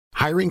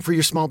Hiring for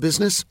your small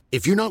business?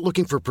 If you're not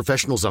looking for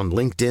professionals on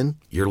LinkedIn,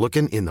 you're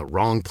looking in the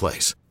wrong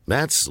place.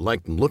 That's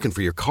like looking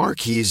for your car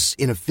keys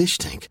in a fish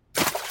tank.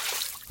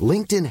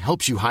 LinkedIn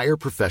helps you hire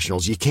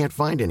professionals you can't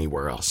find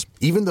anywhere else,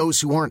 even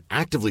those who aren't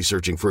actively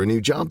searching for a new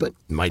job but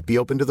might be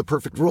open to the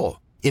perfect role.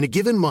 In a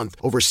given month,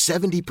 over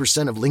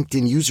 70% of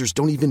LinkedIn users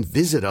don't even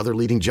visit other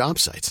leading job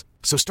sites.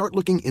 So start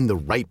looking in the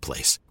right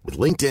place. With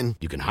LinkedIn,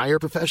 you can hire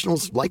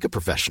professionals like a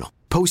professional.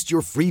 Post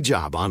your free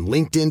job on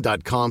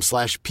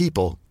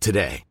linkedin.com/people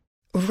today.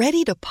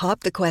 Ready to pop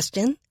the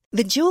question?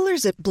 The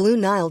jewelers at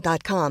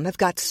BlueNile.com have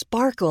got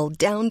sparkle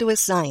down to a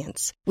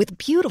science with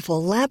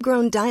beautiful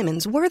lab-grown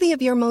diamonds worthy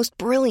of your most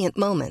brilliant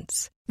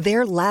moments.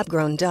 Their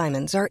lab-grown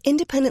diamonds are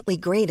independently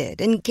graded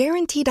and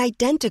guaranteed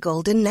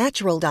identical to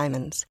natural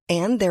diamonds,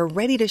 and they're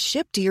ready to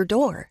ship to your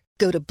door.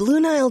 Go to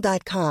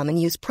BlueNile.com and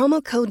use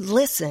promo code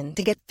LISTEN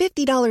to get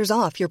 $50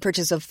 off your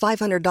purchase of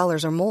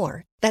 $500 or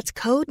more. That's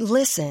code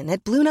LISTEN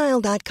at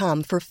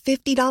BlueNile.com for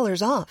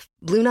 $50 off.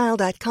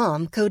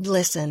 BlueNile.com, code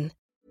LISTEN.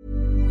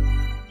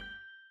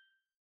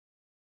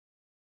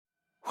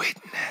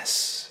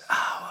 Witness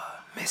our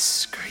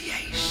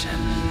miscreation.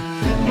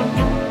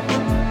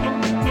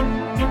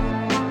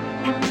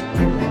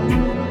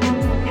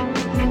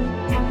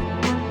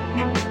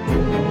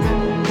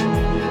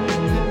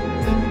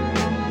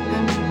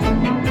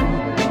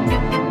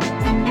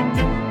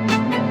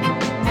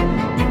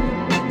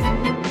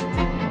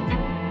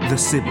 The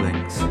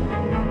Siblings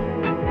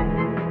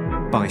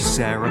by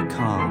Sarah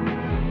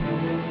Khan.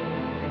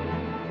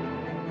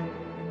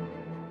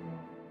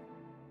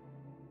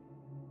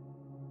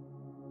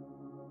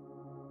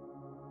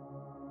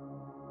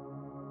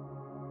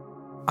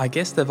 I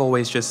guess they've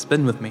always just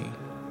been with me,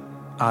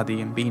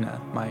 Adi and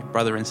Bina, my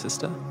brother and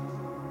sister.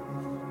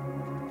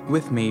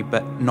 With me,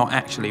 but not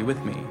actually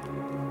with me.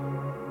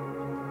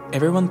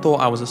 Everyone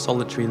thought I was a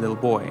solitary little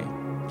boy,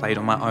 played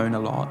on my own a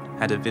lot,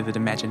 had a vivid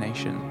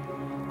imagination.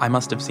 I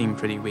must have seemed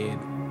pretty weird.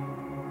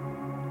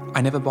 I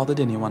never bothered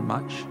anyone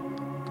much,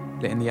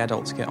 letting the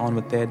adults get on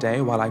with their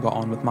day while I got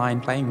on with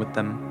mine playing with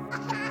them.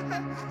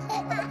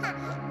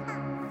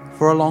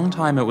 For a long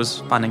time it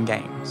was fun and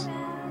games.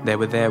 They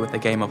were there with a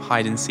game of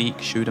hide and seek,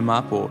 shoot 'em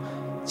up, or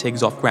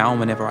tigs off ground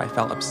whenever I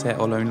felt upset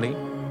or lonely.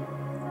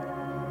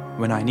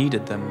 When I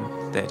needed them,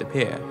 they'd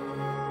appear.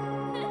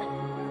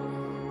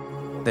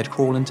 They'd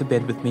crawl into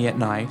bed with me at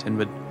night and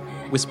would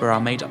whisper our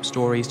made-up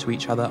stories to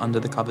each other under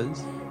the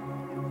covers.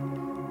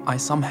 I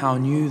somehow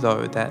knew,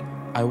 though, that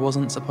I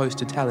wasn't supposed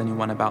to tell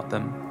anyone about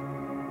them.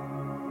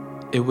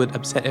 It would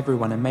upset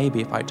everyone, and maybe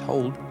if I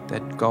told,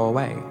 they'd go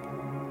away.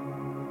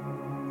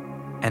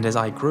 And as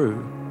I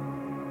grew,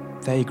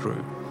 they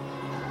grew.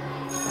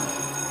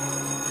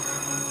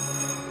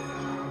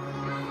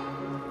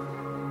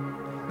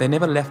 They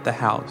never left the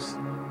house,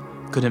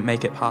 couldn't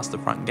make it past the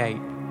front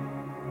gate.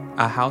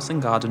 Our house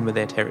and garden were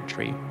their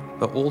territory,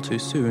 but all too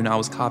soon I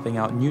was carving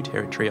out new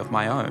territory of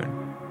my own,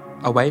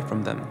 away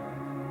from them.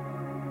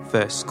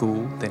 First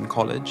school, then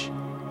college.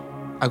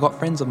 I got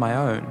friends of my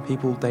own,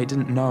 people they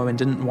didn't know and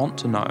didn't want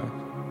to know.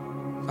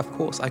 Of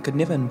course, I could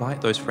never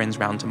invite those friends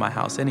round to my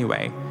house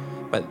anyway,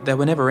 but they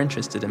were never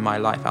interested in my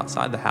life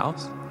outside the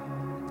house.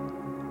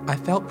 I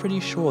felt pretty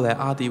sure that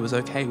Adi was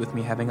okay with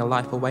me having a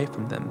life away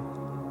from them,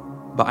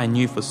 but I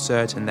knew for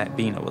certain that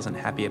Bina wasn't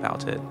happy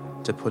about it,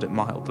 to put it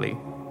mildly.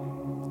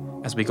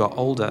 As we got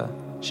older,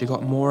 she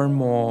got more and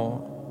more,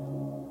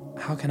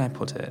 how can I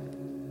put it,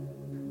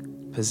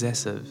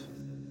 possessive.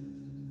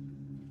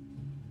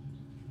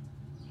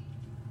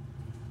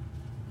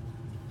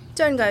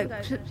 Don't go.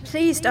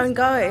 Please don't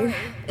go.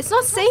 It's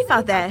not safe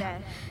out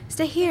there.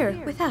 Stay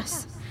here with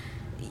us.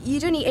 You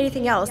don't need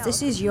anything else.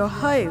 This is your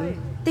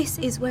home. This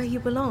is where you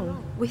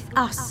belong. With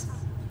us.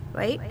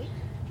 Right?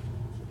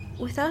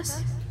 With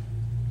us?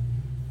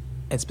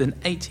 It's been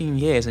 18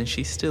 years and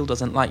she still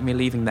doesn't like me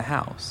leaving the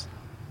house.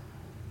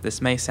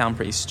 This may sound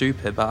pretty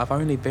stupid, but I've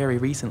only very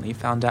recently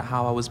found out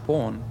how I was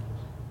born.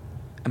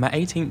 At my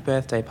 18th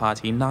birthday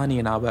party, Nani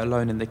and I were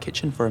alone in the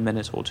kitchen for a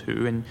minute or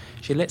two, and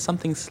she let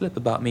something slip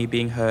about me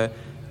being her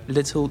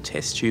little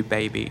test tube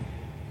baby.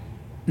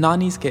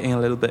 Nani's getting a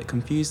little bit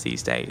confused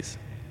these days,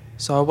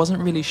 so I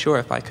wasn't really sure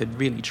if I could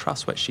really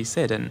trust what she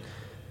said, and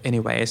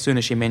anyway, as soon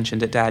as she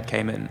mentioned it, Dad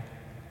came in.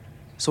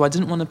 So I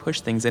didn't want to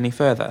push things any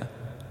further.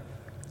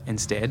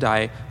 Instead,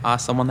 I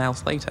asked someone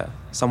else later,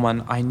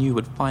 someone I knew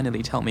would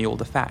finally tell me all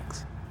the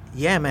facts.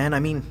 Yeah, man, I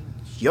mean,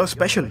 you're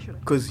special,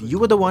 because you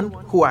were the one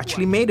who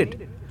actually made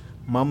it.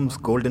 Mum's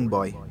golden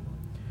boy.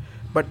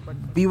 But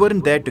we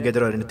weren't there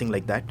together or anything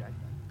like that.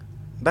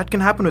 That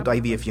can happen with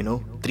IVF, you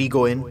know. 3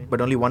 go in,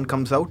 but only 1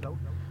 comes out.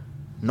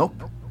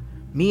 Nope.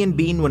 Me and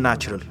Bean were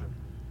natural.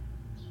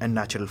 And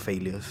natural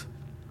failures.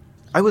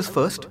 I was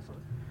first,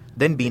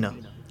 then Bina.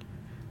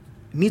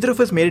 Neither of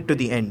us made it to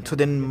the end, so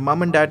then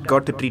Mum and Dad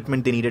got the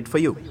treatment they needed for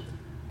you.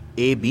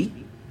 A, B,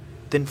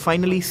 then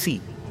finally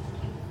C,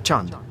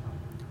 Chand.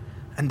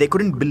 And they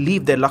couldn't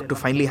believe their luck to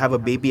finally have a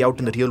baby out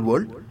in the real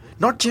world.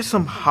 Not just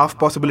some half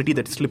possibility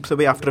that slips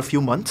away after a few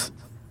months.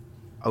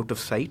 Out of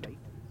sight,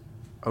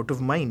 out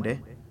of mind, eh?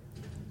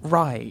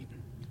 Right.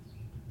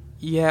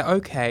 Yeah,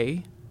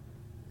 okay.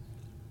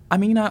 I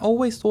mean, I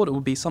always thought it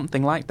would be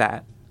something like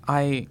that.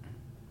 I'm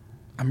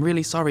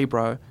really sorry,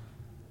 bro.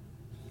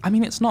 I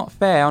mean, it's not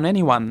fair on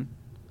anyone.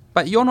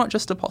 But you're not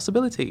just a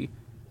possibility.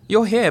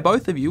 You're here,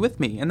 both of you, with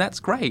me, and that's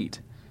great.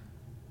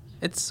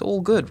 It's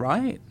all good,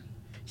 right?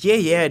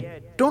 Yeah,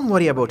 don't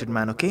worry about it,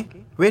 man, okay?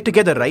 We're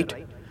together, right?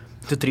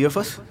 The three of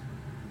us?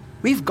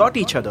 We've got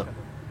each other.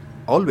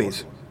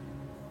 Always.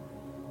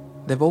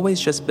 They've always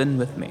just been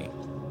with me.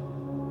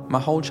 My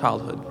whole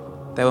childhood,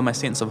 they were my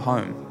sense of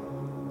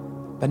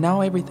home. But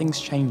now everything's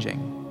changing.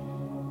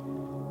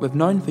 We've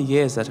known for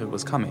years that it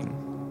was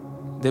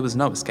coming. There was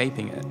no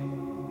escaping it.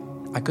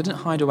 I couldn't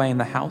hide away in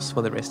the house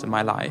for the rest of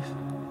my life.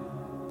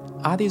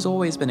 Adi's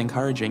always been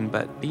encouraging,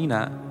 but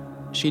Bina,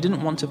 she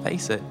didn't want to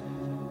face it.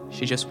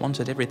 She just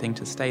wanted everything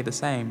to stay the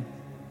same.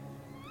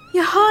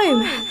 You're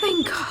home,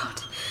 thank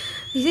God.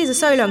 These days are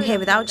so long here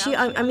without you.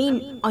 I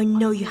mean, I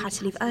know you had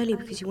to leave early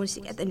because you wanted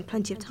to get there in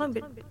plenty of time,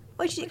 but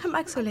why did you come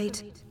back so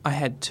late? I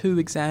had 2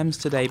 exams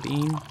today,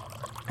 Bean,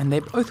 and they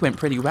both went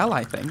pretty well,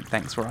 I think,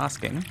 thanks for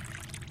asking.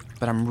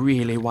 But I'm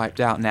really wiped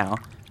out now.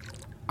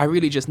 I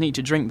really just need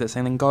to drink this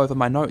and then go over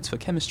my notes for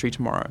chemistry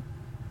tomorrow.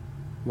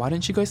 Why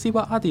don't you go see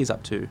what Adi's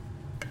up to?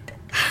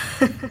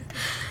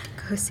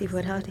 Go see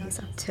what Adi's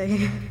up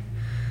to.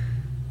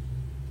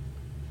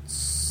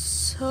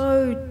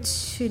 So,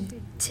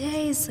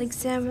 today's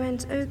exam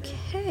went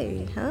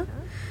okay, huh?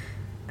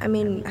 I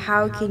mean,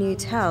 how can you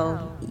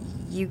tell?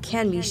 You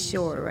can be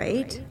sure,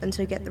 right?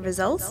 Until you get the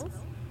results?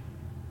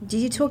 Did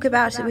you talk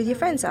about it with your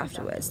friends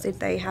afterwards? Did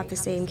they have the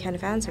same kind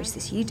of answers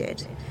as you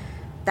did?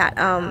 That,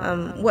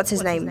 what's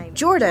his name?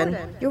 Jordan.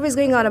 You're always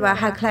going on about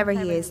how clever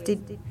he is.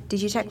 Did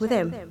you check with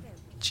him?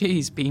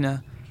 Jeez,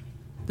 Bina.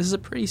 This is a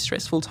pretty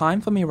stressful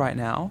time for me right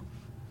now.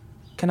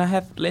 Can I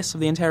have less of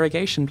the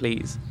interrogation,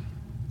 please?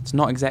 It's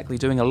not exactly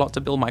doing a lot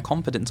to build my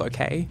confidence,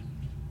 okay?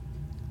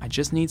 I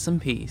just need some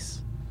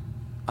peace.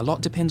 A lot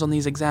depends on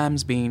these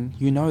exams, Bean.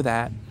 You know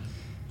that.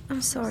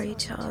 I'm sorry,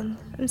 John.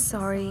 I'm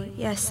sorry.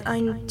 Yes, I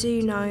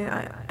do know.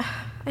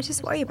 I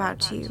just worry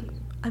about you.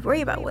 I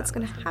worry about what's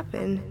going to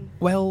happen.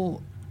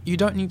 Well, you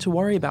don't need to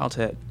worry about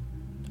it.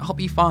 I'll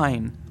be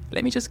fine.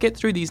 Let me just get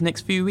through these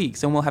next few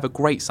weeks and we'll have a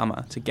great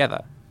summer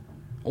together.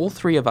 All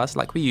 3 of us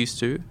like we used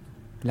to,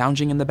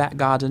 lounging in the back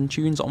garden,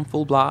 tunes on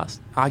full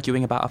blast,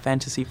 arguing about our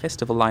fantasy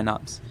festival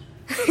lineups.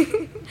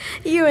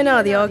 You and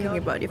Adi arguing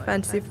about your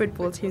fantasy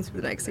football teams for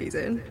the next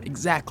season.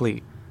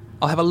 Exactly.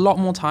 I'll have a lot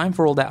more time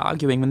for all that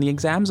arguing when the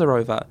exams are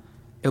over.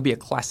 It'll be a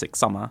classic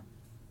summer.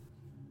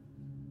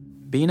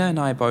 Bina and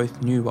I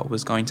both knew what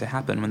was going to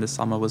happen when the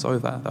summer was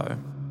over, though.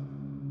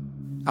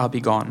 I'll be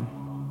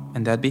gone,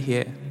 and they'd be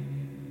here.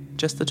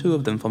 Just the 2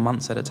 of them for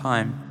months at a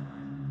time.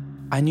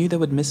 I knew they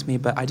would miss me,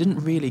 but I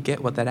didn't really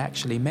get what that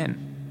actually meant.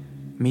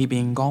 Me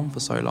being gone for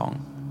so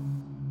long.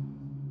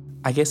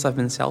 I guess I've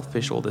been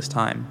selfish all this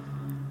time.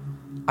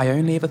 I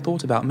only ever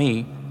thought about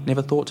me,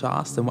 never thought to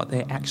ask them what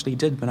they actually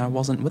did when I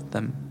wasn't with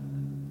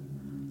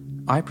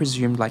them. I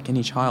presumed, like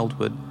any child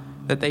would,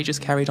 that they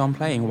just carried on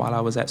playing while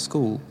I was at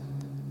school,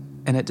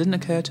 and it didn't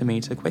occur to me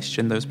to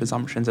question those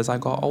presumptions as I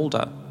got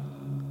older.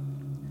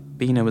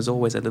 Bina was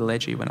always a little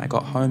edgy when I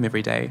got home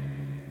every day,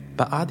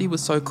 but Adi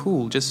was so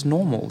cool, just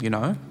normal, you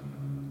know?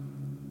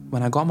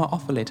 When I got my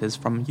offer letters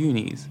from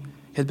unis,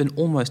 he had been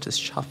almost as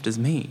chuffed as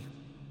me.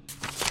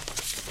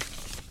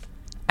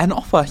 An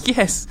offer,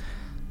 yes!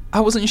 I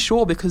wasn't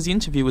sure because the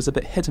interview was a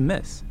bit hit and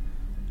miss.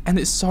 And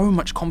there's so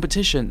much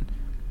competition.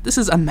 This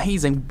is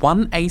amazing.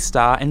 1 A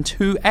star and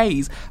 2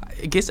 A's.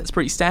 I guess that's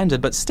pretty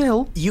standard, but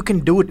still. You can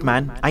do it,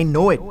 man. I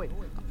know it.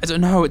 I don't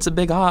know, it's a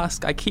big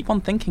ask. I keep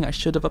on thinking I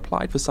should have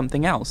applied for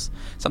something else.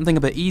 Something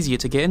a bit easier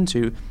to get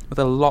into, with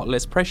a lot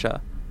less pressure.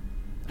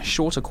 A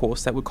shorter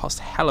course that would cost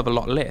a hell of a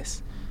lot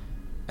less.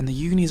 And the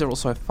unis are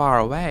also far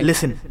away.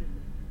 Listen,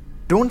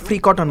 don't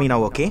freak out on me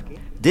now, okay?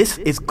 This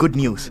is good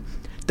news.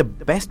 The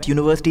best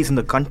universities in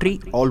the country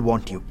all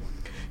want you.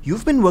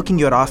 You've been working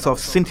your ass off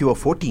since you were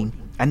 14,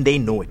 and they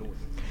know it.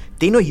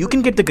 They know you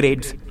can get the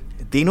grades,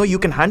 they know you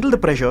can handle the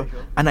pressure,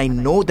 and I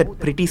know that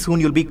pretty soon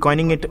you'll be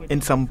coining it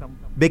in some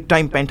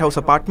big-time penthouse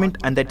apartment,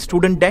 and that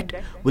student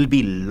debt will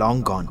be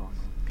long gone.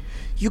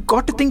 You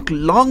got to think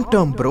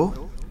long-term,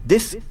 bro.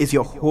 This is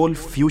your whole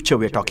future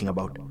we're talking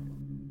about.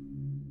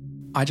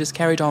 I just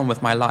carried on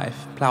with my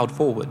life, ploughed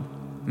forward,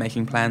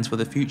 making plans for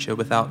the future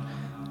without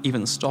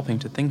even stopping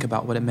to think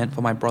about what it meant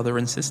for my brother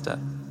and sister.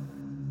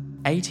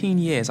 18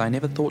 years I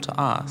never thought to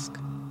ask.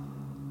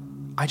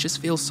 I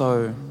just feel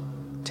so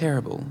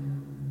terrible.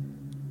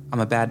 I'm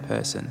a bad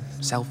person,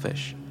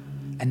 selfish,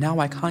 and now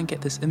I can't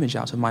get this image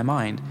out of my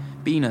mind.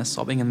 Bina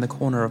sobbing in the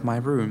corner of my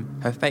room,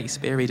 her face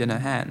buried in her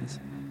hands.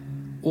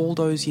 All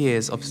those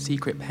years of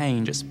secret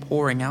pain just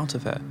pouring out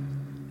of her,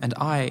 and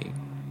I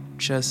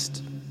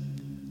just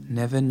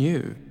never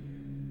knew.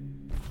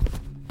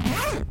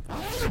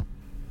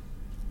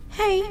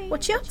 Hey,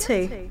 what you up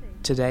to?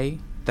 Today,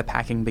 the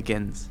packing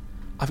begins.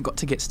 I've got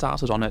to get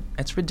started on it.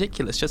 It's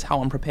ridiculous just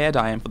how unprepared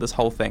I am for this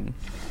whole thing.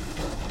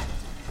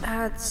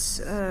 That's,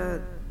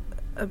 a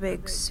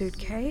big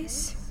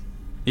suitcase?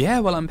 Yeah,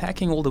 well, I'm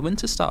packing all the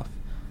winter stuff.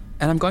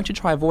 And I'm going to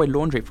try avoid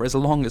laundry for as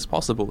long as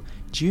possible.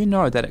 Do you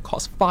know that it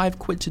costs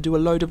 £5 to do a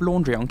load of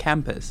laundry on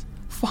campus?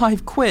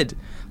 £5!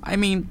 I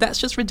mean, that's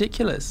just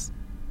ridiculous.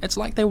 It's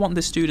like they want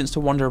the students to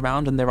wander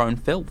around in their own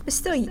filth. But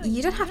still,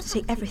 you don't have to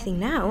take everything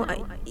now.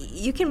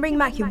 You can bring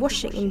back your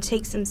washing and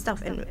take some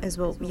stuff in as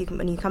well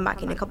when you come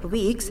back in a couple of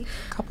weeks.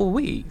 Couple of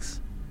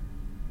weeks?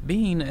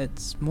 Bean,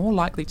 it's more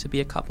likely to be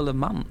a couple of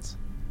months.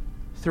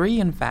 3,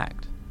 in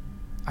fact.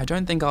 I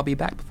don't think I'll be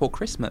back before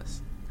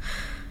Christmas.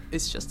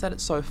 It's just that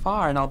it's so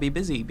far and I'll be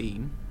busy,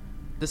 Bean.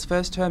 This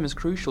first term is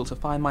crucial to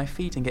find my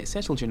feet and get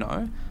settled, you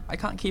know. I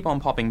can't keep on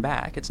popping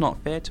back. It's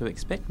not fair to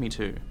expect me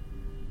to.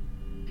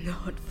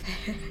 Not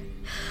fair?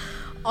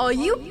 Are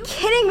you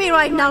kidding me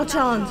right now,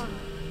 Chand?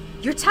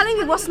 You're telling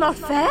me what's not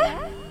fair?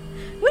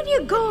 When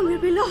you're gone, we'll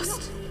be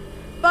lost.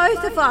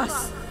 Both of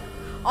us.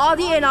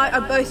 Adi and I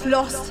are both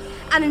lost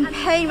and in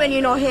pain when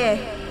you're not here.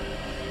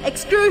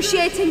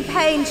 Excruciating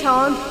pain,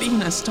 Chand.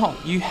 Beena, stop.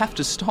 You have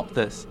to stop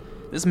this.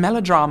 This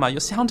melodrama. You're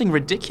sounding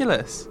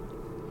ridiculous.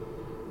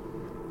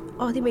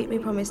 Adi made me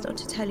promise not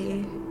to tell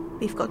you.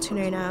 We've got to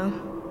know now.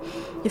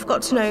 You've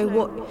got to know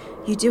what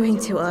you're doing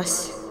to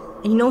us.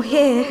 And you're not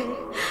here.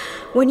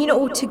 When you're not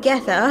all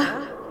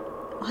together,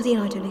 Adi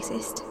and I don't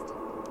exist.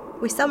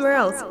 We're somewhere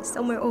else,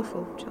 somewhere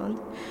awful, Chand.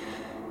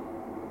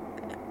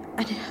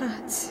 And it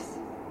hurts.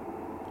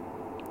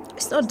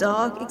 It's not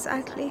dark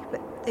exactly,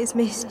 but there's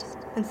mist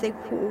and thick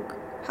fog,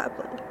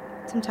 purple,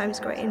 sometimes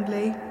grey and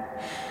blue.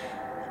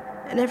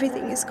 And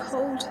everything is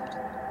cold.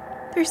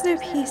 There's no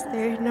peace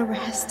there, no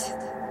rest.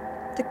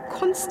 The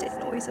constant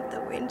noise of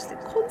the wind, the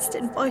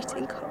constant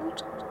biting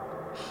cold.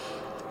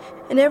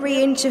 And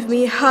every inch of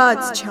me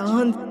hurts,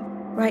 Chand.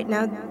 Right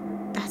now,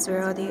 that's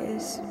where Adi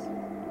is.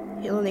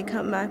 He'll only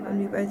come back when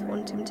we both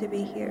want him to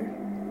be here.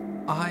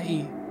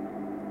 I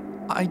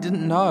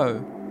didn't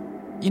know.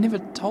 You never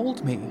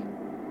told me.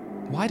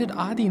 Why did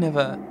Adi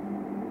never...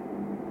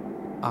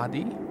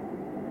 Adi?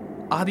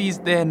 Adi's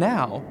there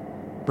now.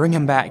 Bring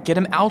him back. Get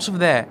him out of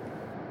there.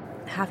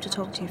 I have to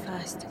talk to you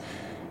first.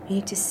 We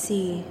need to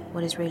see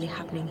what is really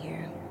happening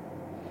here.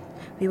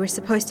 We were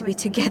supposed to be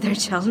together,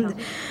 Chand.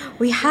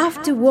 We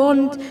have to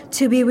want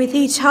to be with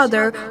each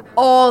other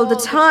all the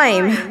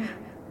time.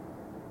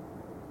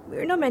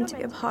 We're not meant to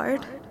be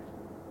apart.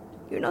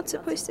 You're not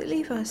supposed to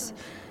leave us.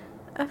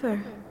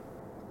 Ever.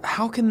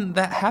 How can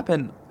that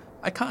happen?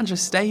 I can't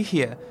just stay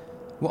here.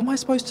 What am I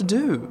supposed to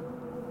do?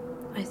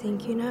 I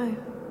think you know.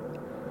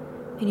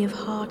 In your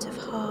heart of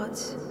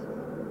hearts,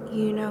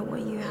 you know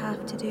what you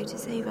have to do to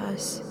save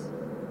us.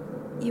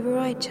 You were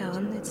right,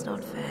 Chand. It's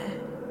not fair.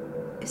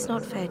 It's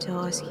not fair to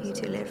ask you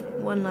to live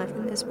one life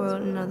in this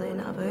world and another in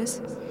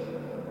others.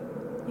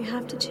 You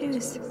have to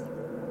choose.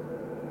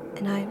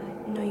 And I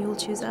know you'll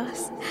choose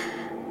us.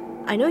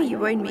 I know you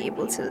won't be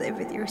able to live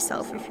with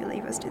yourself if you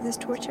leave us to this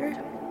torture.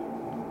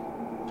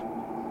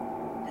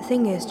 The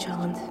thing is,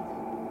 Chand,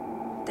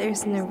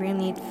 there's no real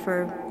need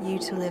for you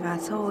to live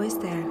at all, is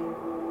there?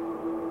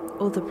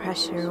 All the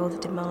pressure, all the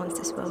demands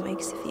this world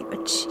makes of you.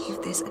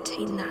 Achieve this,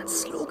 attain that,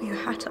 slog your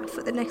hat out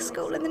for the next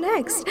goal and the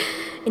next.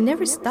 It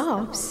never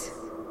stops.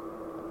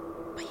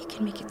 But you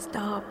can make it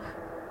stop.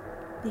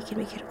 You can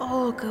make it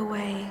all go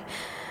away.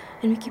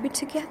 And we keep it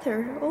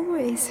together,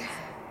 always.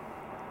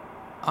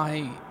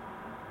 I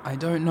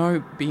don't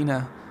know,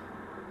 Beena.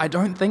 I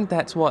don't think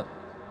that's what...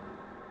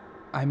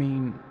 I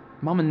mean,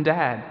 Mum and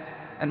Dad,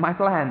 and my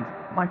plans,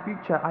 my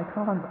future,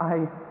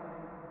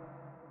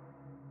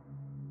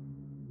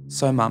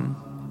 So,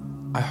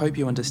 Mum, I hope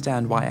you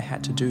understand why I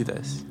had to do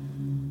this.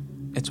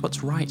 It's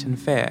what's right and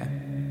fair.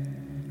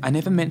 I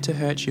never meant to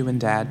hurt you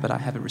and Dad, but I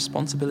have a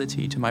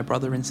responsibility to my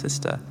brother and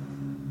sister.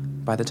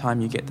 By the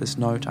time you get this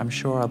note, I'm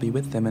sure I'll be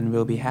with them and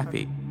we'll be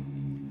happy.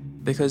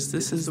 Because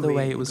this is the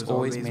way it was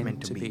always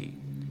meant to be.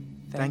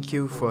 Thank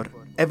you for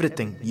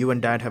everything you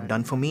and Dad have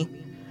done for me,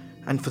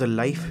 and for the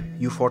life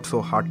you fought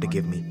so hard to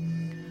give me.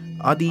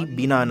 Adi,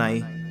 Beena and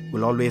I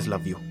will always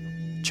love you.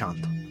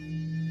 Chand.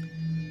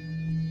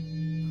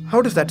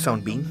 How does that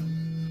sound,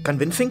 Bean?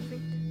 Convincing?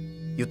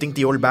 You think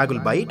the old bag will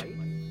bite?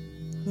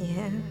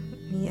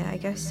 Yeah, I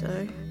guess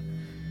so.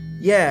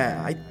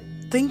 Yeah, I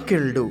think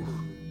it'll do.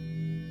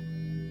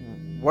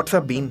 What's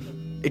up,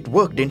 Bean? It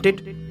worked, didn't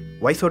it?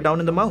 Why so down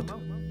in the mouth?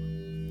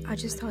 I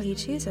just thought he'd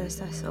choose us,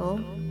 that's all.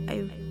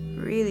 I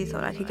really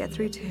thought I could get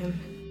through to him.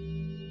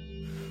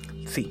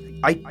 See,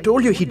 I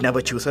told you he'd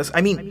never choose us.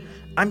 I mean,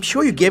 I'm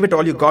sure you gave it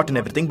all you got and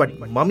everything, but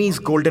Mummy's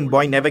golden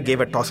boy never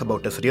gave a toss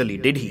about us, really,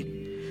 did he?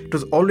 It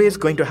was always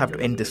going to have to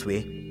end this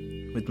way,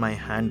 with my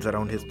hands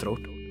around his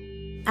throat.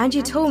 And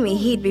you told me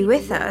he'd be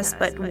with us,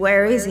 but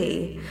where is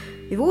he?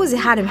 We've always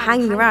had him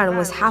hanging around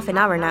almost half an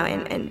hour now,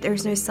 and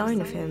there's no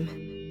sign of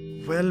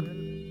him. Well,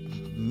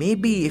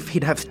 maybe if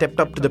he'd have stepped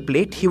up to the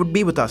plate, he would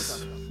be with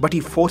us. But he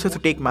forced us to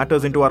take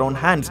matters into our own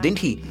hands, didn't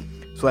he?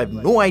 So I have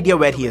no idea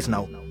where he is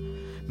now.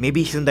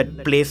 Maybe he's in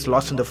that place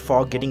lost in the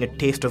fog getting a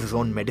taste of his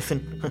own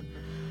medicine.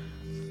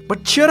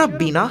 But cheer up,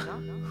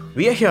 Beena.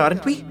 We are here,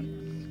 aren't we?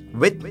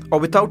 With or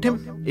without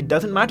him, it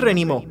doesn't matter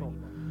anymore.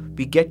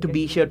 We get to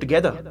be here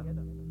together.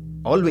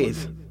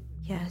 Always.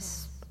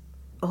 Yes,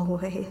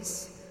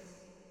 always.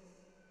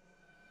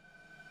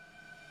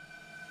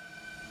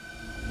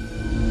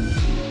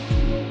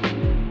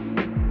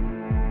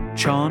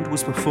 Chand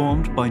was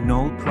performed by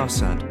Noel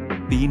Prasad,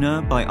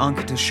 Beena by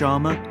Ankita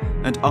Sharma,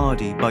 and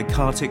Adi by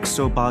Kartik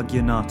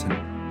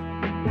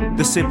Sobhagyanathan.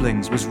 The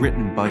Siblings was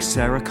written by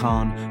Sarah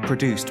Khan,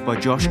 produced by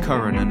Josh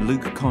Curran and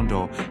Luke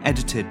Condor,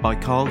 edited by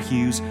Carl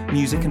Hughes,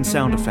 music and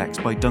sound effects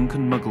by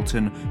Duncan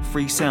Muggleton,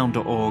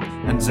 freesound.org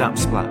and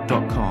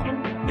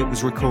zapsplat.com. It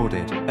was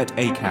recorded at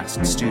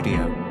Acast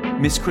Studio.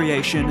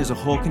 Miscreation is a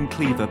Hawk and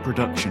Cleaver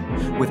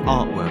production with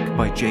artwork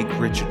by Jake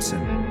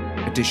Richardson.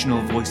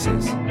 Additional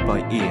voices by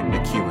Ian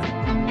McEwen.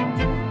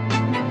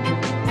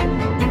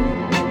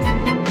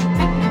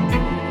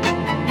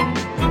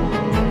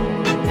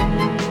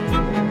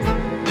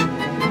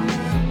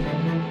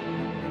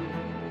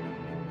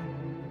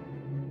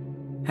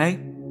 Hey,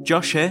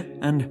 Josh here,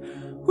 and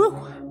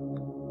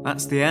whew,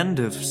 that's the end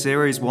of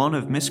Series 1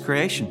 of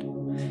Miscreation.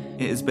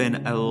 It has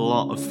been a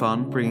lot of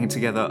fun bringing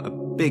together a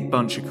big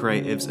bunch of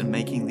creatives and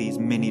making these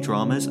mini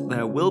dramas.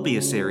 There will be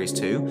a Series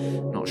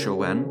 2, not sure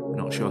when,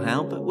 not sure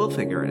how, but we'll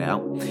figure it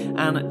out.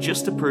 And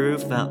just to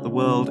prove that the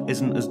world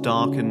isn't as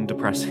dark and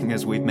depressing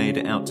as we've made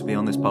it out to be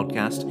on this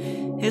podcast,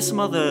 here's some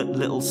other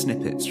little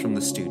snippets from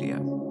the studio.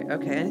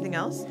 Okay, anything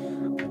else?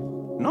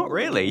 Not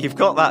really. You've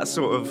got that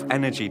sort of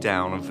energy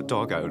down of a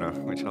dog owner,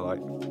 which I like.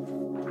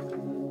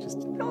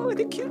 Just, oh,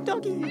 the cute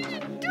doggy.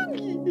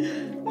 Doggy.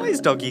 Why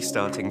is Doggy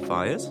starting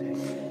fires?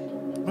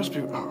 Must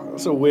be.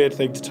 That's a weird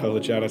thing to tell the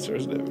janitor,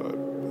 isn't it?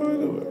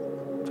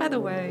 By the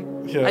way,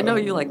 yeah. I know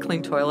you like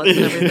clean toilets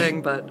and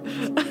everything, but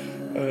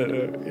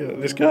yeah,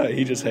 this guy,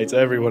 he just hates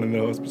everyone in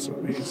the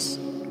hospital. He's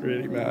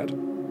really mad.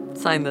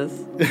 Sign this.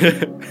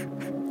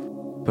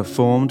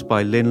 Performed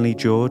by Linley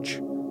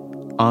George,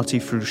 Artie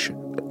Frush.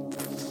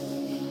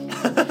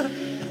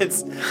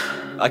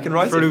 I can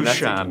write Frushan.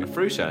 it phonetically.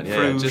 Frushan, yeah.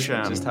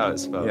 Frushan. Just how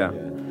it's spelled. Yeah.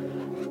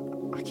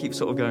 I keep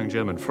sort of going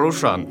German.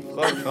 Frushan.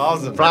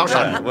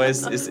 Yeah, well,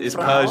 it's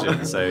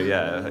Persian, so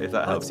yeah, if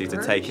that helps you to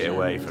take it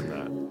away from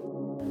that.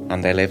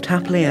 And they lived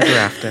happily ever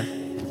after.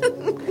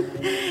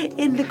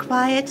 In the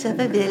quiet of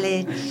a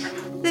village,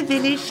 the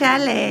village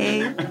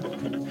chalet.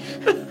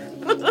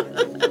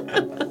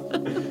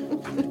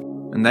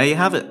 And there you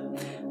have it.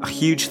 A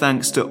huge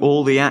thanks to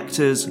all the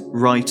actors,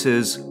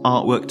 writers,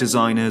 artwork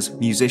designers,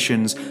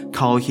 musicians,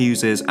 Carl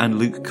Hugheses and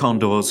Luke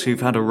Condors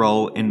who've had a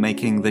role in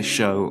making this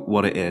show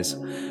what it is.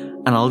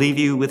 And I'll leave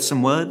you with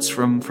some words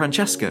from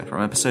Francesca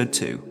from episode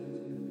 2.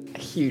 A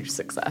huge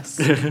success.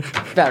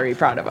 Very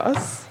proud of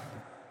us.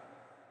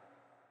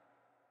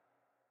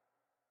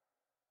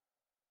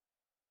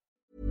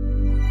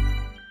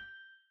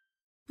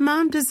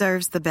 Mom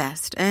deserves the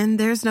best, and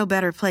there's no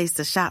better place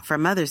to shop for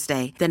Mother's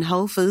Day than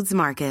Whole Foods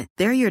Market.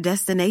 They're your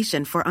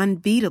destination for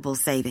unbeatable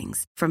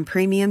savings, from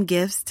premium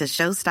gifts to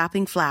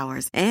show-stopping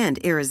flowers and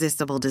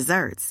irresistible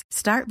desserts.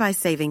 Start by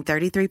saving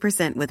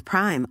 33% with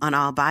Prime on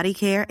all body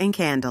care and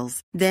candles.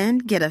 Then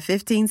get a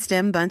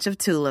 15-stem bunch of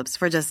tulips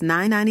for just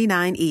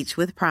 $9.99 each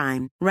with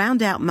Prime.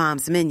 Round out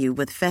Mom's menu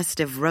with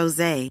festive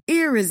rosé,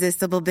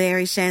 irresistible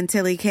berry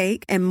chantilly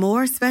cake, and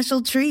more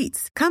special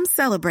treats. Come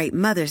celebrate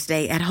Mother's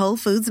Day at Whole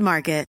Foods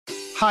Market.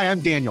 Hi,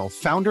 I'm Daniel,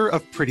 founder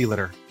of Pretty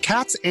Litter.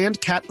 Cats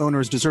and cat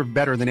owners deserve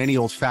better than any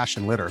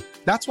old-fashioned litter.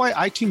 That's why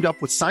I teamed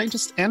up with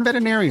scientists and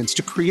veterinarians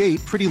to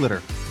create Pretty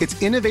Litter.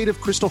 Its innovative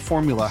crystal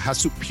formula has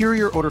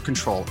superior odor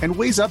control and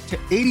weighs up to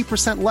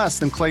 80% less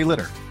than clay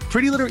litter.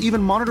 Pretty Litter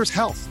even monitors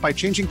health by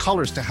changing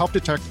colors to help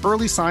detect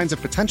early signs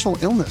of potential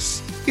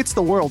illness. It's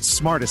the world's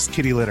smartest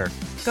kitty litter.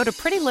 Go to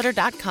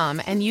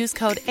prettylitter.com and use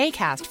code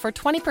ACAST for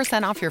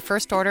 20% off your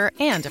first order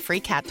and a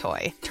free cat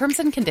toy. Terms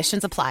and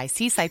conditions apply.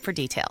 See site for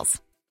details.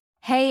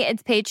 Hey,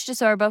 it's Paige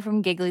DeSorbo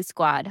from Giggly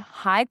Squad.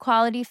 High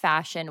quality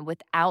fashion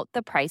without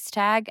the price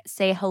tag.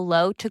 Say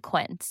hello to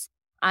Quince.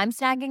 I'm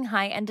snagging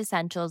high-end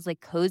essentials like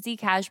cozy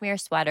cashmere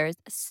sweaters,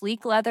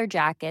 sleek leather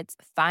jackets,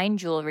 fine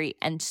jewelry,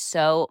 and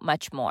so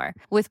much more.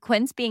 With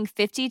Quince being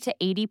 50 to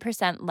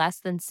 80% less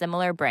than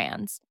similar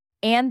brands.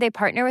 And they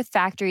partner with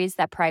factories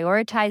that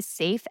prioritize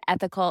safe,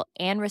 ethical,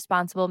 and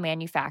responsible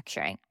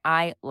manufacturing.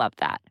 I love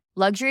that.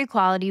 Luxury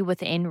quality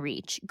within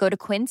reach. Go to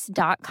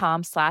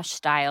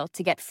quince.com/style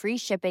to get free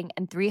shipping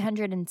and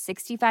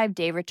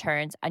 365-day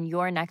returns on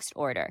your next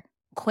order.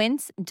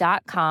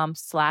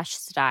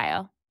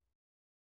 Quince.com/style.